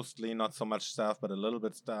 mostly not so much staff, but a little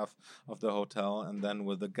bit staff of the hotel, and then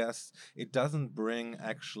with the guests, it doesn't bring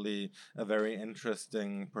actually a very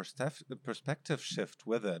interesting perspective shift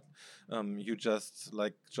with it. You just,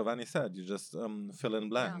 like Giovanni said, you just fill in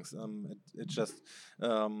blanks.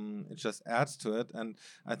 It just adds to it, and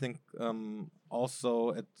I think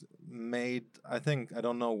also it made, I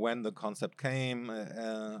don't know when the concept came.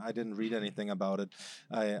 I didn't read anything about it.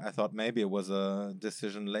 I thought maybe it was a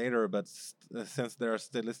decision later, but since there are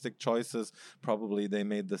stylistic choices, probably they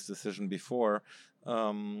made this decision before.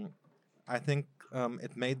 I think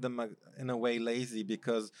it made them in a way lazy,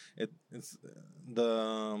 because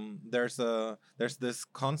there's this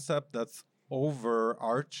concept that's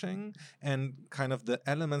overarching, and kind of the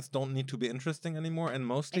elements don't need to be interesting anymore, and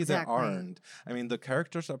mostly they aren't. I mean, the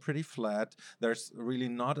characters are pretty flat. There's really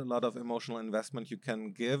not a lot of emotional investment you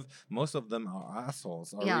can give. Most of them are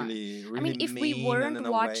assholes, really I mean, if we mean, weren't and in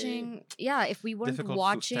a watching if we weren't difficult to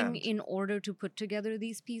watching stand. in order to put together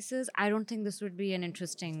these pieces, I don't think this would be an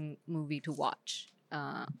interesting movie to watch,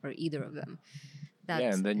 or either of them.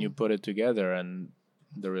 Yeah, and then you put it together and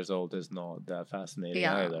the result is not that fascinating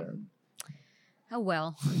either. Oh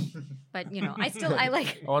well, but I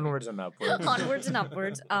like onwards and upwards. Onwards and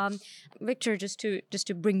upwards. Victor, just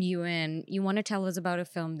to bring you in, you want to tell us about a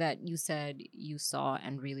film that you said you saw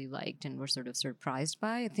and really liked and were sort of surprised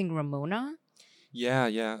by? I think Ramona. Yeah.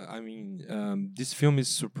 I mean, this film is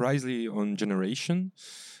surprisingly on Generation,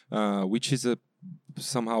 which is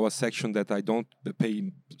somehow a section that I don't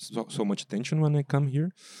pay so much attention when I come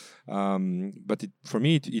here. But for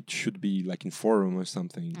me, it should be like in Forum or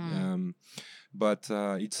something. But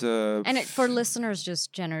it's a... And for listeners,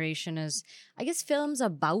 just Generation is, I guess, films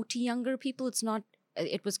about younger people. It's not...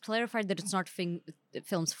 It was clarified that it's not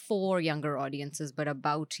films for younger audiences, but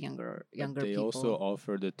about younger people. They also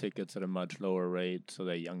offer the tickets at a much lower rate so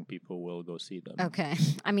that young people will go see them. Okay.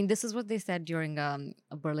 I mean, this is what they said during a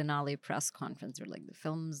Berlinale press conference. They're like the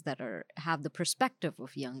films that have the perspective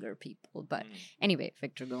of younger people. But anyway,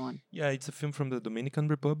 Victor, go on. Yeah, it's a film from the Dominican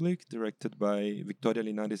Republic, directed by Victoria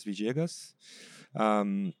Linares Villegas.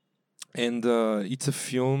 And it's a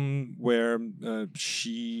film where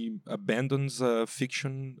she abandons a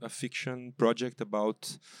fiction project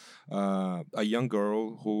about a young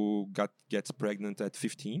girl who gets pregnant at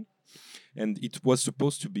 15, and it was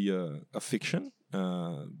supposed to be a fiction,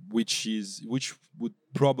 which would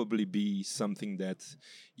probably be something that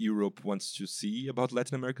Europe wants to see about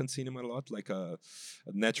Latin American cinema a lot, like a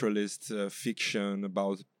naturalist fiction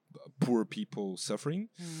about poor people suffering.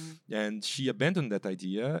 And she abandoned that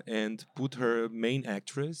idea and put her main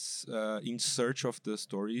actress in search of the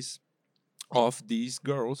stories of these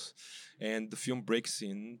girls, and the film breaks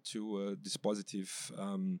into a dispositive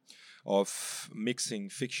of mixing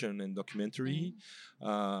fiction and documentary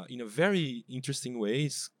in a very interesting way.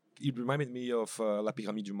 It reminded me of La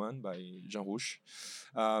Pyramide Humaine by Jean Rouch.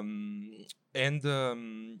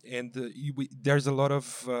 There's a lot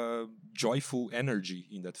of joyful energy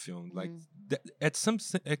in that film. Like at some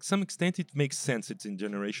extent, it makes sense. It's in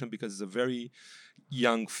Generation because it's a very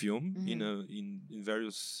young film in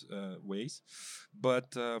various ways.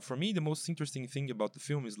 But for me, the most interesting thing about the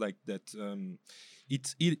film is like that.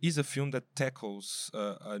 It is a film that tackles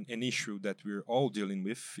an issue that we're all dealing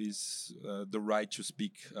with, is the right to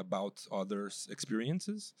speak about others'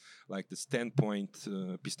 experiences, like the standpoint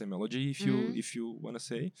epistemology, if you want to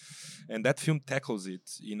say. And that film tackles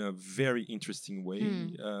it in a very interesting way,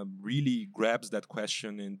 really grabs that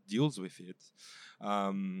question and deals with it.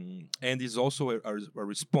 And is also a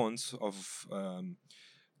response of...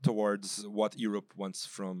 towards what Europe wants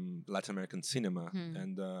from Latin American cinema.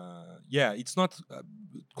 And it's not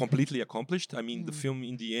completely accomplished. I mean, the film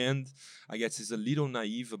in the end, I guess, is a little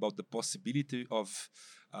naive about the possibility of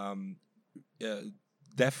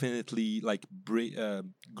definitely like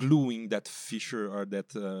gluing that fissure or that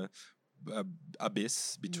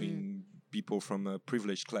abyss between people from a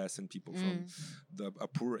privileged class and people from a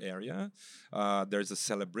poor area. There's a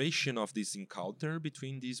celebration of this encounter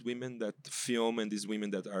between these women that film and these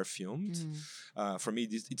women that are filmed. For me,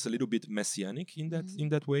 it's a little bit messianic in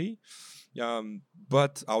that way,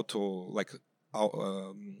 but also like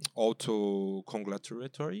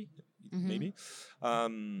auto-congratulatory, maybe.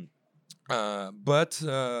 But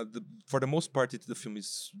for the most part, the film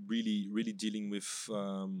is really, really dealing with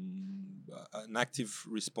an active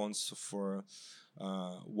response for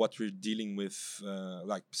what we're dealing with.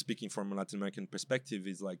 Like speaking from a Latin American perspective,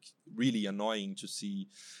 is like really annoying to see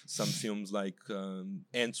some films like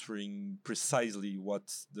answering precisely what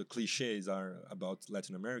the cliches are about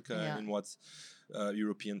Latin America and what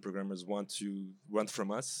European programmers want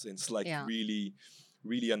from us. It's like really,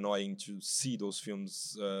 really annoying to see those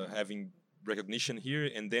films having recognition here,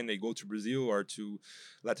 and then they go to Brazil or to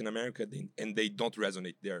Latin America, and they don't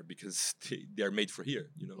resonate there because they're made for here,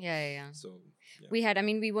 you know. So we had, I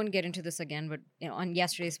mean, we won't get into this again, but on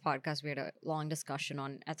yesterday's podcast we had a long discussion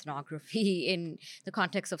on ethnography in the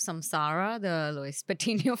context of Samsara, the Luis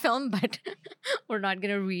Patino film, but we're not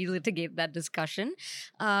going to relitigate that discussion.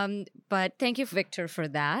 But thank you, Victor, for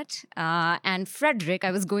that. And Frédéric, I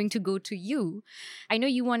was going to go to you. I know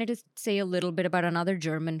you wanted to say a little bit about another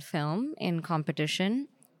German film in competition.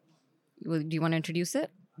 Do you want to introduce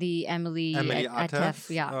it? The Emily Atef,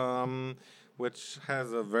 which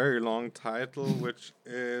has a very long title, which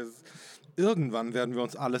is Irgendwann werden wir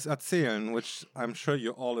uns alles erzählen, which I'm sure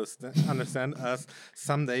you all understand as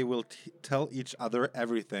someday we'll tell each other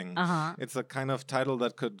everything. It's a kind of title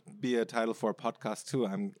that could be a title for a podcast too,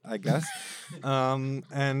 I guess.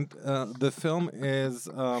 And the film is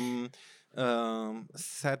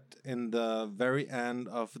set in the very end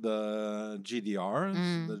of the GDR,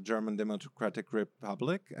 the German Democratic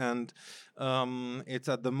Republic, and it's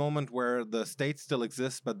at the moment where the state still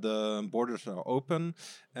exists, but the borders are open,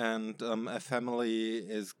 and a family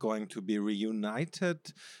is going to be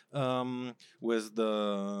reunited with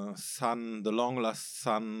the son, the long-lost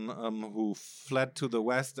son, who fled to the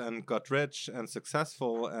West and got rich and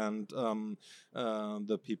successful, and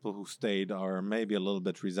the people who stayed are maybe a little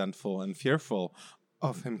bit resentful and fearful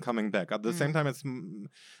of him coming back. At the same time, it's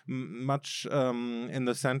much in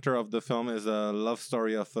the center of the film is a love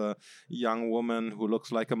story of a young woman who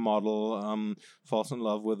looks like a model, falls in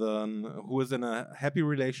love with who is in a happy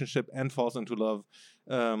relationship and falls into love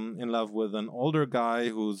in love with an older guy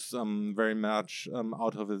who's very much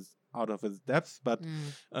out of his depth, but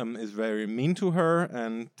is very mean to her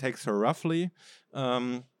and takes her roughly.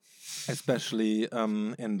 Especially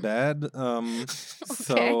in bed.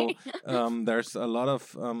 So there's a lot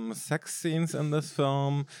of sex scenes in this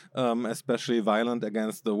film, especially violent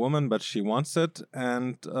against the woman, but she wants it.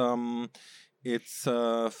 And it's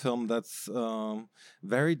a film that's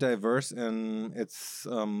very diverse in its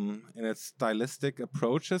stylistic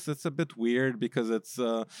approaches. It's a bit weird because it's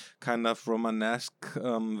kind of Romanesque,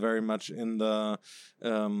 very much in the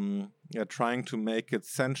trying to make it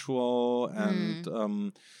sensual, and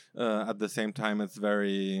at the same time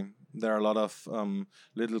there are a lot of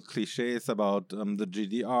little cliches about the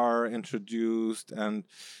GDR introduced, and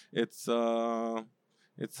it's a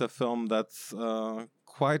film that's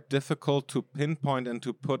quite difficult to pinpoint and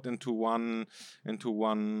to put into one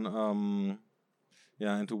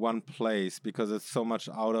place, because it's so much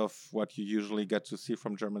out of what you usually get to see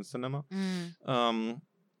from German cinema.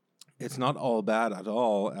 It's not all bad at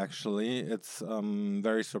all, actually. It's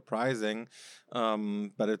very surprising,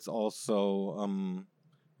 but it's also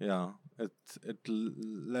it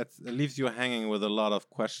leaves you hanging with a lot of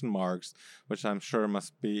question marks, which I'm sure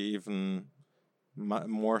must be even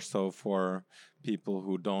more so for people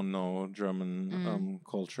who don't know German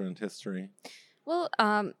culture and history. Well,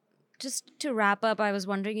 just to wrap up, I was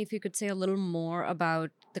wondering if you could say a little more about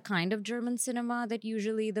the kind of German cinema that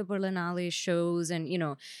usually the Berlinale shows, and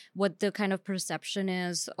what the kind of perception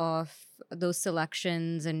is of those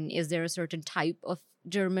selections, and is there a certain type of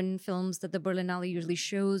German films that the Berlinale usually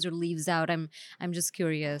shows or leaves out? I'm just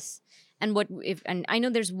curious. And and I know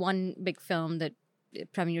there's one big film that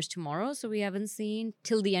premieres tomorrow, so we haven't seen,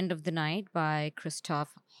 Till the End of the Night by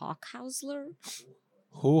Christoph Hochhäusler.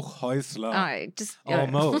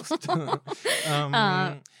 Almost. Well,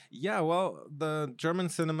 the German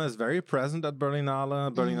cinema is very present at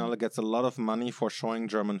Berlinale. Berlinale gets a lot of money for showing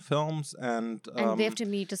German films, and they have to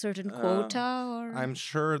meet a certain quota, or I'm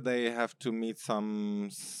sure they have to meet some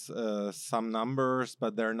numbers,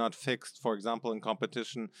 but they're not fixed. For example, in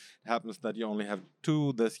competition, it happens that you only have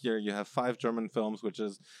 2. This year, you have 5 German films, which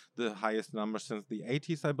is the highest number since the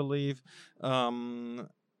 80s, I believe.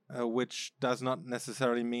 Which does not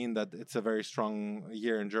necessarily mean that it's a very strong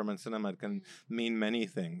year in German cinema. It can mean many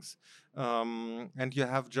things. And you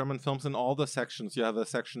have German films in all the sections. You have a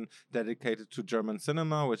section dedicated to German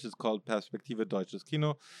cinema, which is called Perspektive Deutsches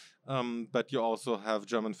Kino. But you also have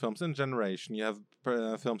German films in Generation. You have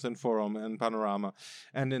films in Forum and Panorama.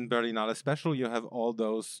 And in Berlinale Special, you have all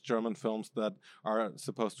those German films that are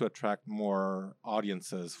supposed to attract more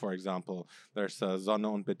audiences. For example, there's Sonne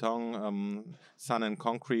und Beton, Sun and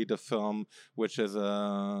Concrete, a film which is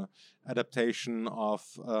a adaptation of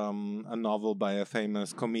a novel by a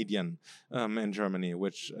famous comedian in Germany,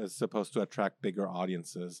 which is supposed to attract bigger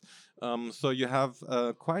audiences. So you have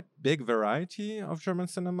a quite big variety of German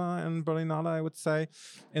cinema in Berlinale, I would say.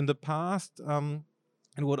 In the past,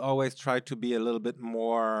 it would always try to be a little bit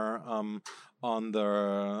more on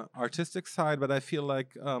the artistic side, but I feel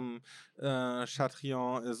like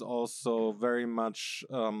Chatrion is also very much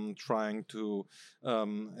trying to,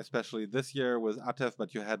 especially this year with Atef,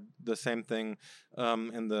 but you had the same thing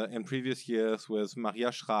in previous years with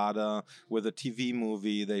Maria Schrader, with a TV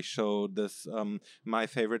movie. They showed this My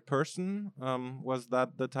Favorite Person, was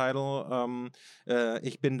that the title?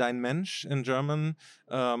 Ich bin dein Mensch in German,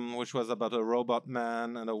 which was about a robot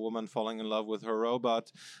man and a woman falling in love with her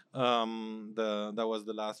robot. That was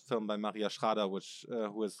the last film by Maria Schrader, which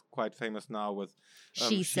who is quite famous now with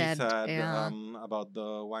She Said, yeah. About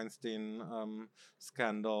the Weinstein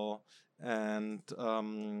scandal. And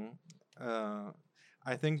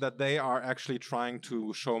I think that they are actually trying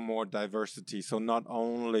to show more diversity. So not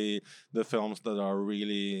only the films that are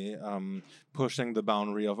really pushing the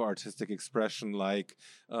boundary of artistic expression like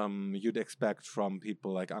you'd expect from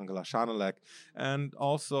people like Angela Schanelek. And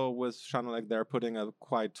also with Schanelek, they're putting a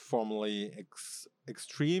quite formally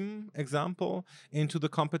extreme example into the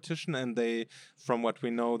competition, and they, from what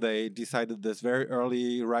we know, they decided this very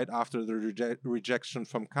early, right after the rejection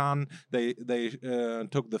from Cannes. They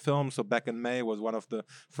took the film, so Back in May was one of the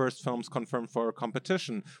first films confirmed for a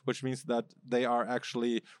competition, which means that they are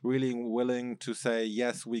actually really willing to say,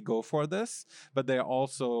 yes, we go for this, but they're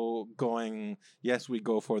also going, yes, we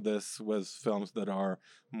go for this with films that are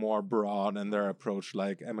more broad in their approach,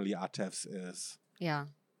 like Emily Atef's is. Yeah.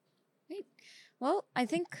 Great. Well, I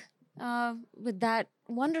think with that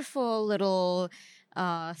wonderful little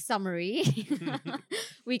summary,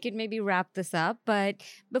 we could maybe wrap this up. But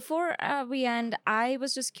before we end, I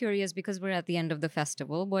was just curious, because we're at the end of the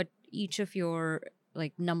festival, what each of your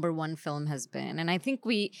number one film has been. And I think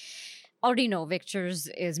we already know Victor's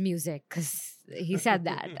is music, because he said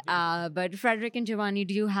that. But Frédéric and Giovanni,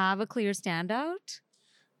 do you have a clear standout?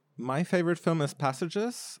 My favorite film is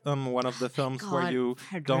Passages, one of the films where you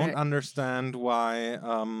don't understand why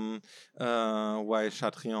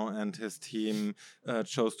Chatrion and his team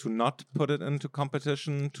chose to not put it into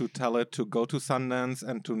competition, to tell it to go to Sundance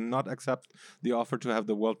and to not accept the offer to have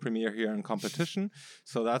the world premiere here in competition.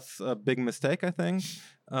 So that's a big mistake, I think.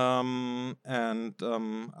 And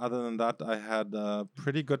other than that, I had a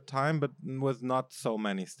pretty good time, but with not so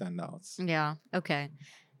many standouts. Yeah, okay.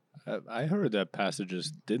 I heard that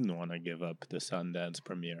Passages didn't want to give up the Sundance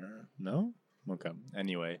premiere. No? Okay.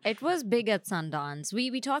 Anyway. It was big at Sundance.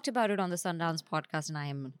 We talked about it on the Sundance podcast, and I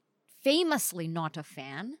am famously not a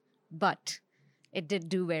fan, but it did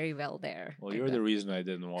do very well there. Well, you're the reason I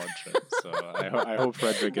didn't watch it, so I hope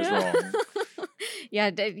Frédéric is wrong. Yeah,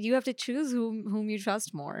 you have to choose whom you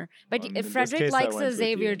trust more. But Frédéric likes a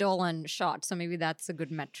Xavier Dolan shot, so maybe that's a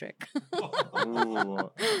good metric. Ooh,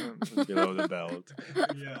 below the belt.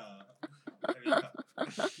 Yeah.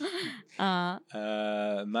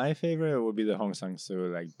 My favorite would be the Hong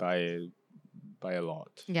Sang-soo, by a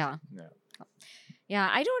lot. Yeah. Yeah,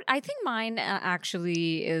 I think mine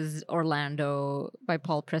actually is Orlando by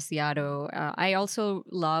Paul Preciado. I also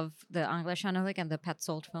love the Angela Schanelek and the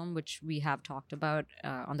Petzold film, which we have talked about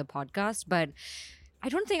on the podcast, but I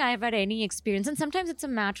don't think I've had any experience. And sometimes it's a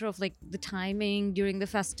matter of the timing during the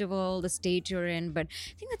festival, the stage you're in. But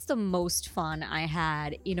I think that's the most fun I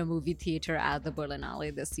had in a movie theater at the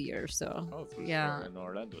Berlinale this year. So, yeah. Sure. And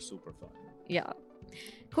Orlando's super fun. Yeah.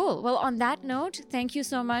 Cool. Well, on that note, thank you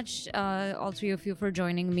so much, all three of you, for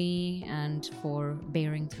joining me and for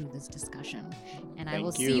bearing through this discussion. And I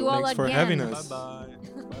will see you all again. Thanks for having us. Bye-bye.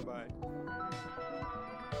 Bye-bye.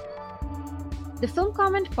 The Film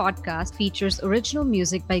Comment podcast features original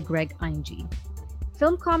music by Greg Einge.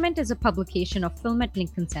 Film Comment is a publication of Film at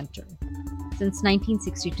Lincoln Center. Since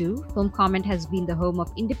 1962, Film Comment has been the home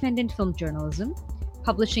of independent film journalism,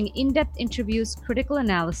 publishing in-depth interviews, critical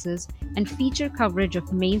analysis, and feature coverage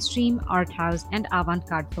of mainstream, art house, and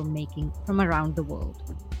avant-garde filmmaking from around the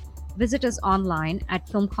world. Visit us online at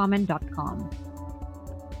filmcomment.com.